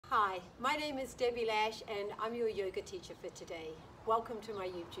Hi, my name is Debbie Lash and I'm your yoga teacher for today. Welcome to my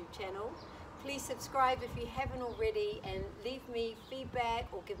YouTube channel. Please subscribe if you haven't already and leave me feedback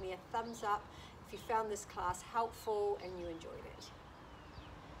or give me a thumbs up if you found this class helpful and you enjoyed it.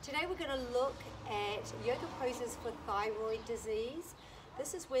 Today we're going to look at yoga poses for thyroid disease.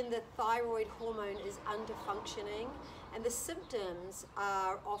 This is when the thyroid hormone is underfunctioning and the symptoms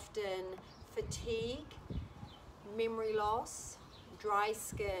are often fatigue, memory loss, dry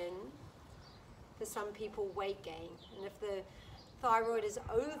skin, for some people weight gain, and if the thyroid is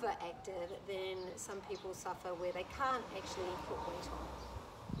overactive then some people suffer where they can't actually put weight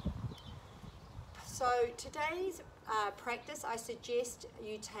on. So today's practice, I suggest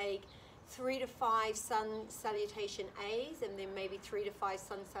you take 3 to 5 sun salutation A's and then maybe 3 to 5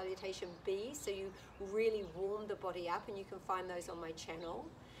 sun salutation B's, so you really warm the body up, and you can find those on my channel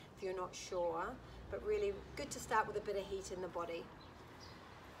if you're not sure, but really good to start with a bit of heat in the body.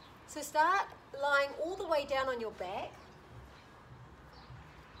 So start lying all the way down on your back,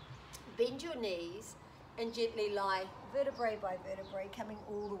 bend your knees and gently lie vertebrae by vertebrae coming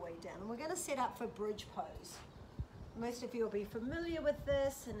all the way down. And we're going to set up for bridge pose. Most of you will be familiar with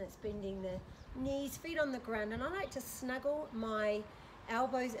this, and it's bending the knees, feet on the ground, and I like to snuggle my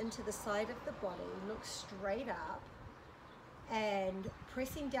elbows into the side of the body, look straight up and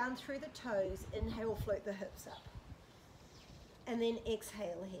pressing down through the toes. Inhale, float the hips up. And then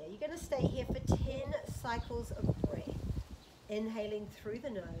exhale here. You're going to stay here for 10 cycles of breath. Inhaling through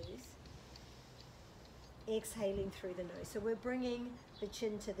the nose, exhaling through the nose. So we're bringing the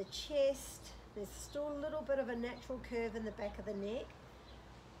chin to the chest. There's still a little bit of a natural curve in the back of the neck.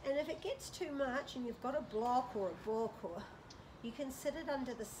 And if it gets too much and you've got a block or a book, or you can sit it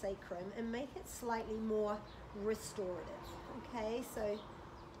under the sacrum and make it slightly more restorative. Okay, so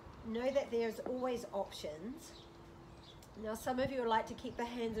know that there's always options. Now some of you would like to keep the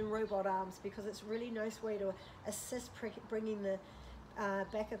hands in robot arms because it's a really nice way to assist bringing the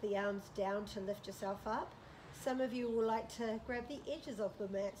back of the arms down to lift yourself up. Some of you will like to grab the edges of the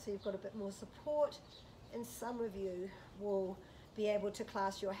mat so you've got a bit more support, and some of you will be able to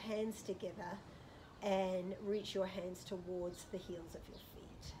clasp your hands together and reach your hands towards the heels of your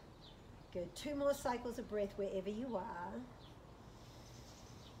feet. Good. 2 more cycles of breath wherever you are.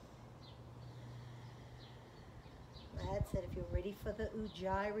 That's it. If you're ready for the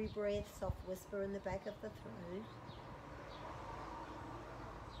Ujjayi breath, soft whisper in the back of the throat.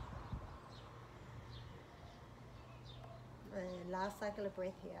 And last cycle of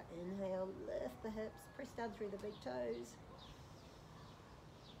breath here. Inhale, lift the hips, press down through the big toes.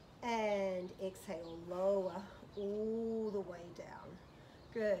 And exhale, lower all the way down.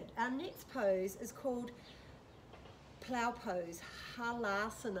 Good. Our next pose is called Plough Pose,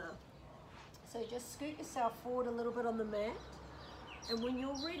 Halasana. So just scoot yourself forward a little bit on the mat, and when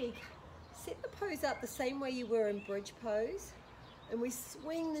you're ready, set the pose up the same way you were in bridge pose, and we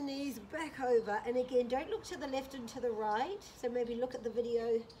swing the knees back over, and again, don't look to the left and to the right, so maybe look at the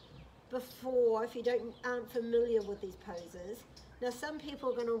video before if you aren't familiar with these poses. Now some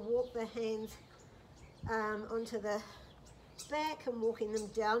people are going to walk their hands onto the back and walking them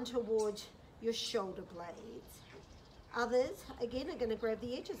down towards your shoulder blades. Others, again, are going to grab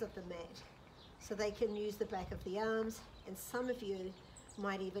the edges of the mat so they can use the back of the arms, and some of you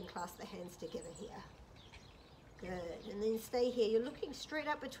might even clasp the hands together here. Good, and then stay here. You're looking straight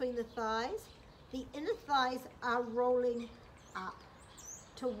up between the thighs. The inner thighs are rolling up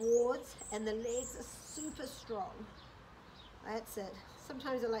towards, and the legs are super strong. That's it.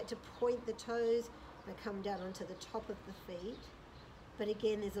 Sometimes I like to point the toes and come down onto the top of the feet. But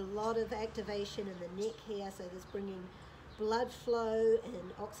again, there's a lot of activation in the neck here, so there's bringing blood flow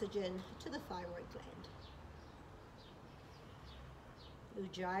and oxygen to the thyroid gland.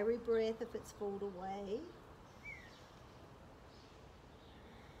 Ujjayi breath if it's pulled away.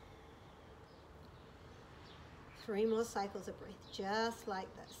 Three more cycles of breath, just like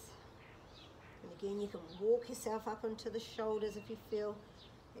this. And again, you can walk yourself up onto the shoulders if you feel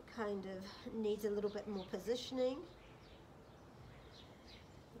it kind of needs a little bit more positioning.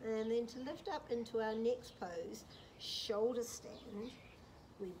 And then to lift up into our next pose, shoulder stand,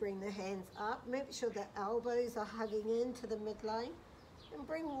 we bring the hands up, make sure the elbows are hugging into the midline, and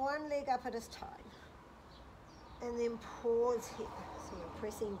bring one leg up at a time. And then pause here. So you're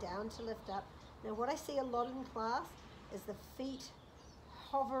pressing down to lift up. Now what I see a lot in class is the feet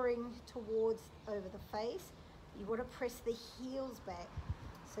hovering towards over the face. You want to press the heels back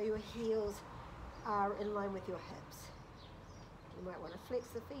so your heels are in line with your hips. You might want to flex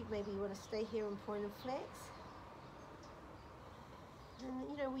the feet. Maybe you want to stay here and point and flex. And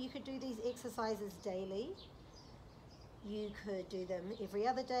you know, you could do these exercises daily. You could do them every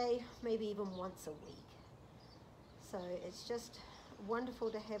other day, maybe even once a week. So it's just wonderful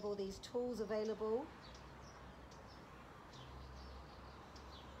to have all these tools available.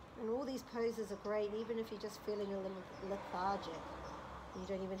 And all these poses are great, even if you're just feeling a little lethargic. You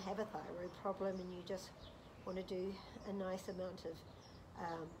don't even have a thyroid problem and you just want to do a nice amount of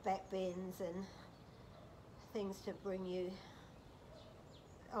back bends and things to bring you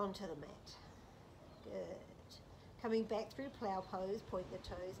onto the mat. Good. Coming back through Plough Pose, point the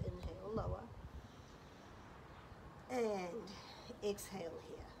toes, inhale, lower. And exhale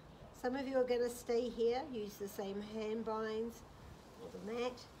here. Some of you are going to stay here, use the same hand binds or the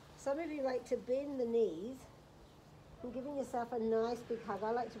mat. Some of you like to bend the knees and giving yourself a nice big hug. I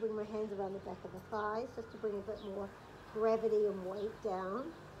like to bring my hands around the back of the thighs just to bring a bit more gravity and weight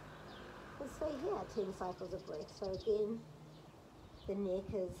down. And stay here, 10 cycles of breath. So again, the neck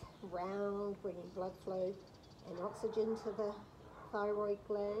is round, bringing blood flow and oxygen to the thyroid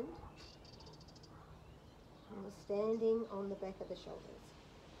gland. And we're standing on the back of the shoulders.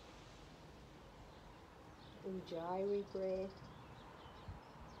 Ujjayi breath.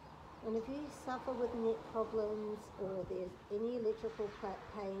 And if you suffer with neck problems or there's any electrical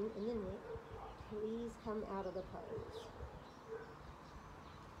pain in the neck, please come out of the pose.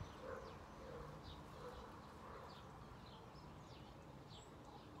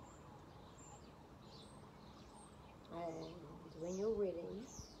 And when you're ready,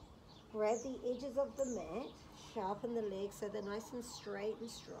 grab the edges of the mat, sharpen the legs so they're nice and straight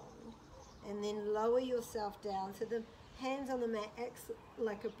and strong, and then lower yourself down so the hands on the mat acts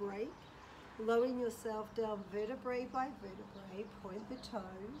like a brake, lowering yourself down vertebrae by vertebrae, point the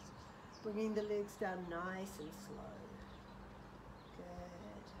toes, bringing the legs down nice and slow.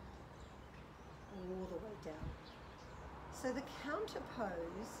 Good. All the way down. So the counter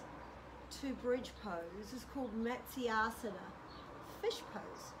pose to bridge pose is called Matsyasana, fish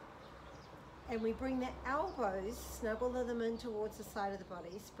pose. And we bring the elbows, snuggle them in towards the side of the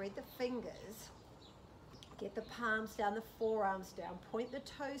body, spread the fingers, get the palms down, the forearms down, point the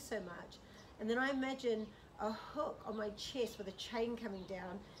toes so much. And then I imagine a hook on my chest with a chain coming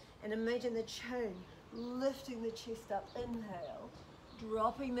down, and imagine the chain lifting the chest up, inhale,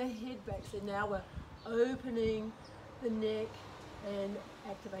 dropping the head back. So now we're opening the neck and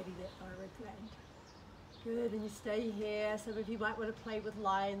activating that thyroid gland. Good, and you stay here. Some of you might want to play with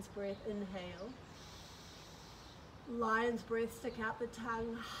lion's breath. Inhale. Lion's breath, stick out the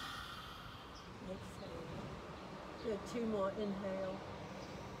tongue. Exhale. Good, 2 more, inhale.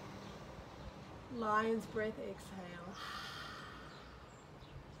 Lion's breath, exhale.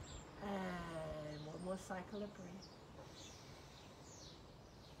 And 1 more cycle of breath.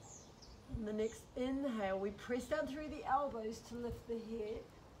 And the next inhale, we press down through the elbows to lift the head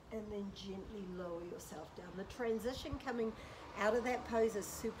and then gently lower yourself down. The transition coming out of that pose is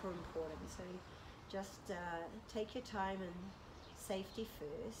super important. So just take your time and safety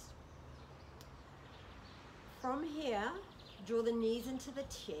first. From here, draw the knees into the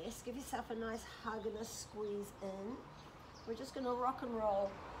chest. Give yourself a nice hug and a squeeze in. We're just going to rock and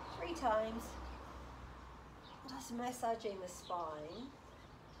roll 3 times. Just massaging the spine.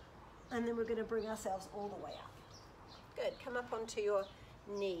 And then we're going to bring ourselves all the way up. Good. Come up onto your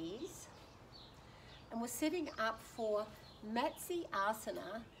knees. And we're setting up for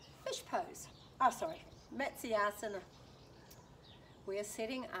Matsyasana, fish pose. Matsyasana. We are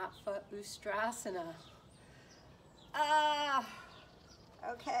setting up for Ustrasana.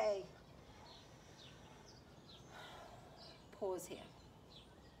 Okay. Pause here.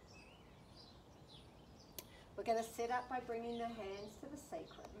 We're going to set up by bringing the hands to the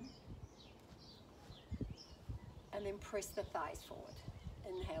sacrum and then press the thighs forward.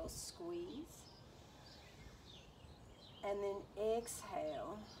 Inhale, squeeze, and then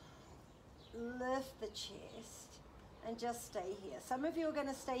exhale, lift the chest and just stay here. Some of you are going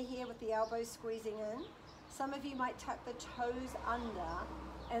to stay here with the elbows squeezing in. Some of you might tuck the toes under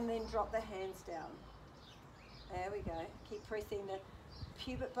and then drop the hands down. There we go. Keep pressing the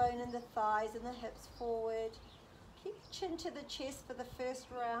pubic bone and the thighs and the hips forward. Keep chin to the chest for the first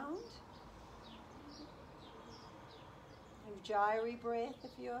round. Ujjayi breath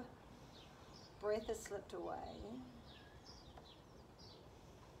if your breath has slipped away.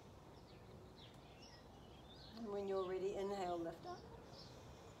 And when you're ready, inhale, lift up.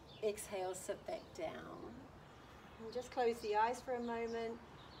 Exhale, sit back down. And just close the eyes for a moment.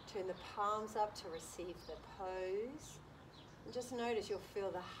 Turn the palms up to receive the pose. And just notice you'll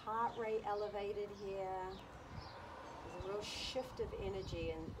feel the heart rate elevated here. There's a real shift of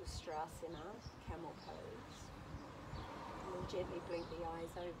energy in Ustrasana, camel pose. And then gently blink the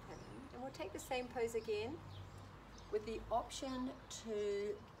eyes open. And we'll take the same pose again. with the option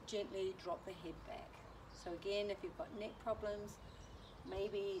to gently drop the head back. So again, if you've got neck problems,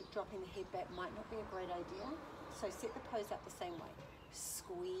 maybe dropping the head back might not be a great idea. So set the pose up the same way.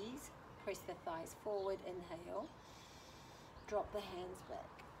 Squeeze, press the thighs forward, inhale. Drop the hands back.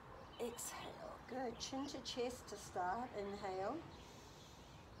 Exhale. Good. Chin to chest to start. Inhale.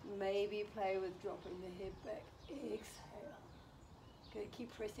 Maybe play with dropping the head back. Exhale. Good.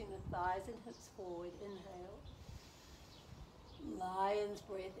 Keep pressing the thighs and hips forward. Inhale. Lion's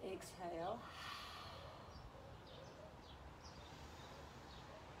breath. Exhale.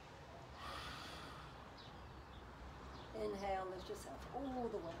 Inhale, lift yourself all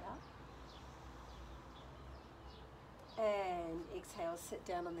the way up. And exhale, sit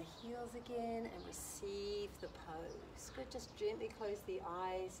down on the heels again and receive the pose. Good, just gently close the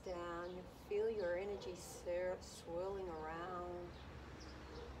eyes down. You feel your energy swirling around,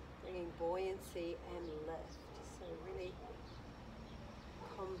 bringing buoyancy and lift. So really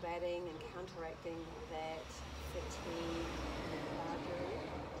combating and counteracting that fatigue and lethargy.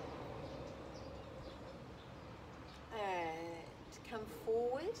 And come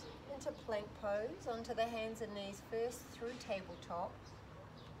forward into plank pose, onto the hands and knees first, through tabletop,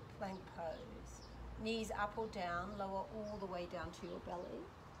 plank pose. Knees up or down, lower all the way down to your belly.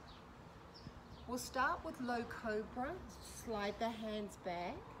 We'll start with low cobra, slide the hands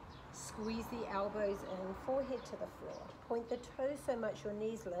back, squeeze the elbows in, forehead to the floor. Point the toes so much your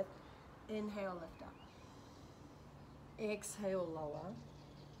knees lift, inhale, lift up. Exhale, lower.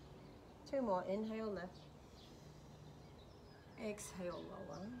 Two more, inhale, lift. Exhale,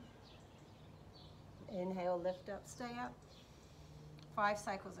 lower. Inhale, lift up, stay up. 5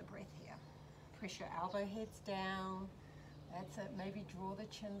 cycles of breath here. Press your elbow heads down. That's it. Maybe draw the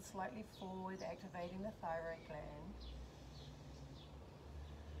chin slightly forward, activating the thyroid gland.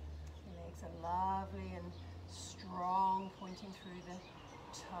 The legs are lovely and strong, pointing through the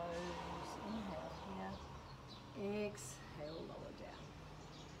toes. Inhale here. Exhale, lower down.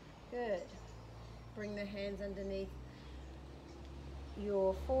 Good. Bring the hands underneath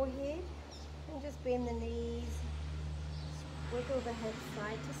your forehead and just bend the knees, wiggle the hips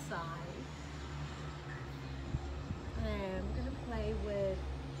side to side. And I'm going to play with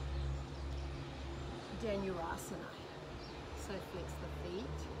Dhanurasana. So flex the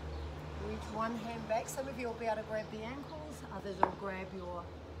feet, reach one hand back. Some of you will be able to grab the ankles, others will grab your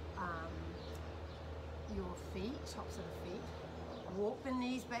feet, tops of the feet. Walk the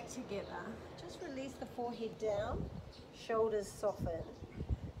knees back together. Just release the forehead down. Shoulders soften.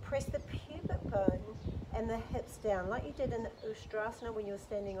 Press the pubic bone and the hips down like you did in Ustrasana when you were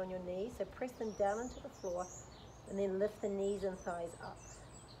standing on your knees. So press them down into the floor and then lift the knees and thighs up.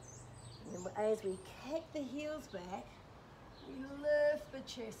 And then as we kick the heels back, we lift the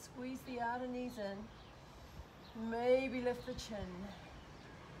chest, squeeze the outer knees in, maybe lift the chin.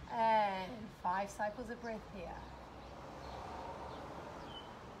 And 5 cycles of breath here.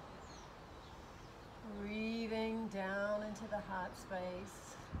 Breathing down into the heart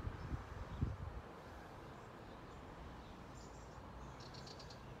space.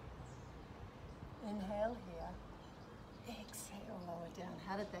 Inhale here. Exhale, lower down.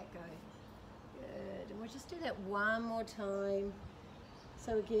 How did that go? Good. And we'll just do that one more time.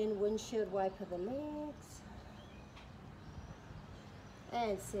 So again, windshield wiper the legs.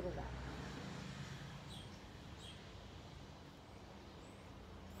 And set it up.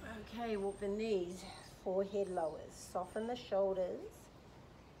 Okay, walk the knees, forehead lowers, soften the shoulders,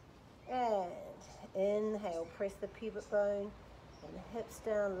 and inhale, press the pubic bone and the hips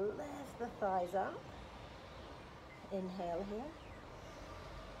down, lift the thighs up, inhale here,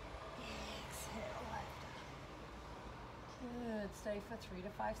 exhale, lift. Good, stay for 3 to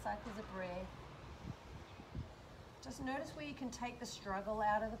 5 cycles of breath. Just notice where you can take the struggle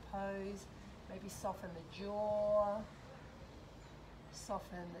out of the pose, maybe soften the jaw,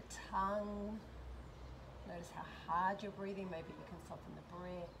 soften the tongue. Notice how hard you're breathing. Maybe you can soften the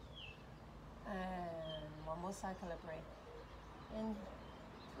breath. And one more cycle of breath. In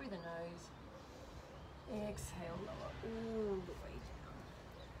through the nose. Exhale, lower all the way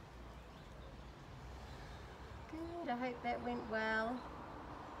down. Good, I hope that went well.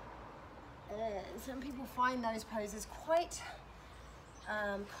 And some people find those poses quite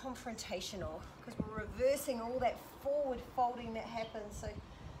confrontational because we're reversing all that forward folding that happens. So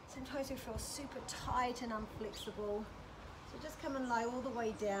sometimes we feel super tight and unflexible. So just come and lie all the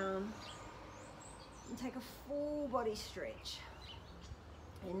way down and take a full body stretch.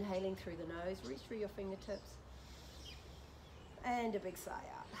 Inhaling through the nose, reach through your fingertips and a big sigh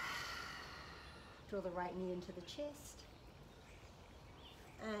out. Draw the right knee into the chest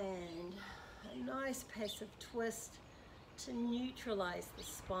and a nice passive twist to neutralize the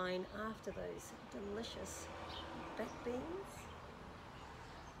spine after those delicious back bends.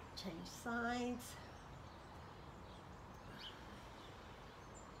 Change sides.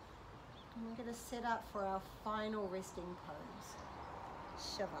 And we're going to set up for our final resting pose,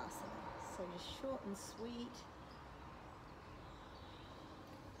 Shavasana. So just short and sweet.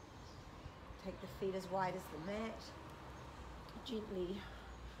 Take the feet as wide as the mat. Gently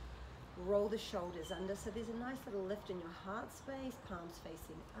roll the shoulders under, so there's a nice little lift in your heart space, palms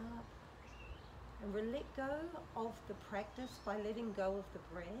facing up. And we'll let go of the practice by letting go of the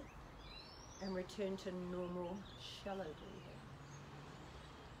breath and return to normal, shallow breathing.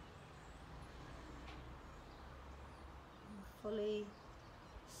 And fully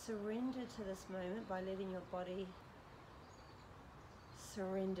surrender to this moment by letting your body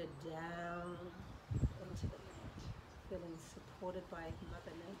surrender down into the mat, feeling supported by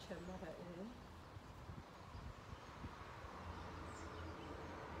Mother Nature, Mother Earth.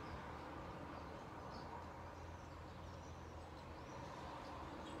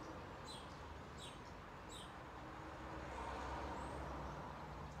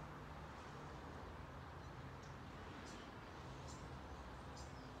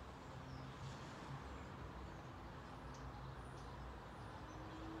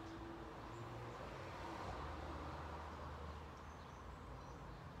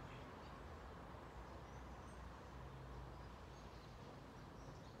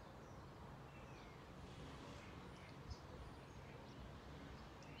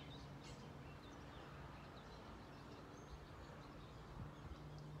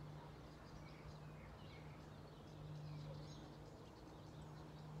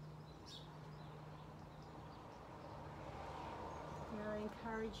 I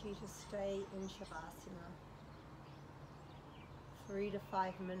encourage you to stay in Shavasana. 3 to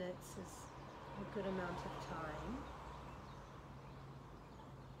 5 minutes is a good amount of time.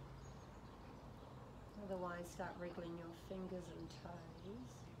 Otherwise, start wriggling your fingers and toes.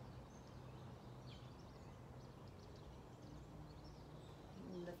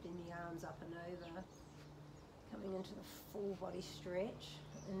 And lifting the arms up and over. Coming into the full body stretch.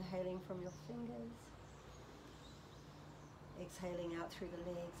 Inhaling from your fingers. Exhaling out through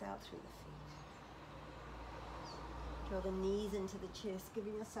the legs, out through the feet. Draw the knees into the chest,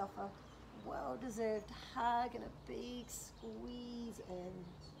 giving yourself a well-deserved hug and a big squeeze in.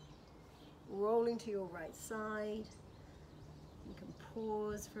 Rolling to your right side. You can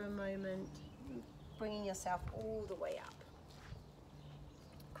pause for a moment, bringing yourself all the way up.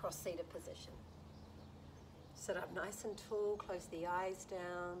 Cross-seated position. Sit up nice and tall, close the eyes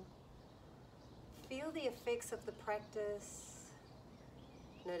down. Feel the effects of the practice.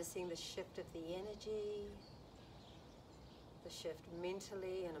 Noticing the shift of the energy, the shift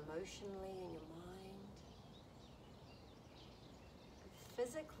mentally and emotionally in your mind,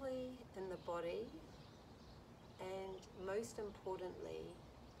 physically in the body, and most importantly,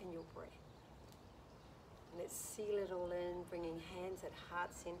 in your breath. Let's seal it all in, bringing hands at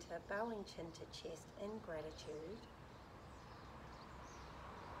heart center, bowing chin to chest in gratitude.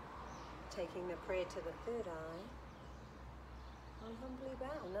 Taking the prayer to the third eye. I'll humbly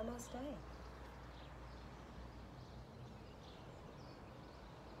bow. Namaste.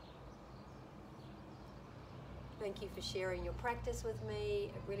 Thank you for sharing your practice with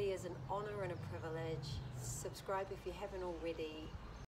me. It really is an honor and a privilege. Subscribe if you haven't already.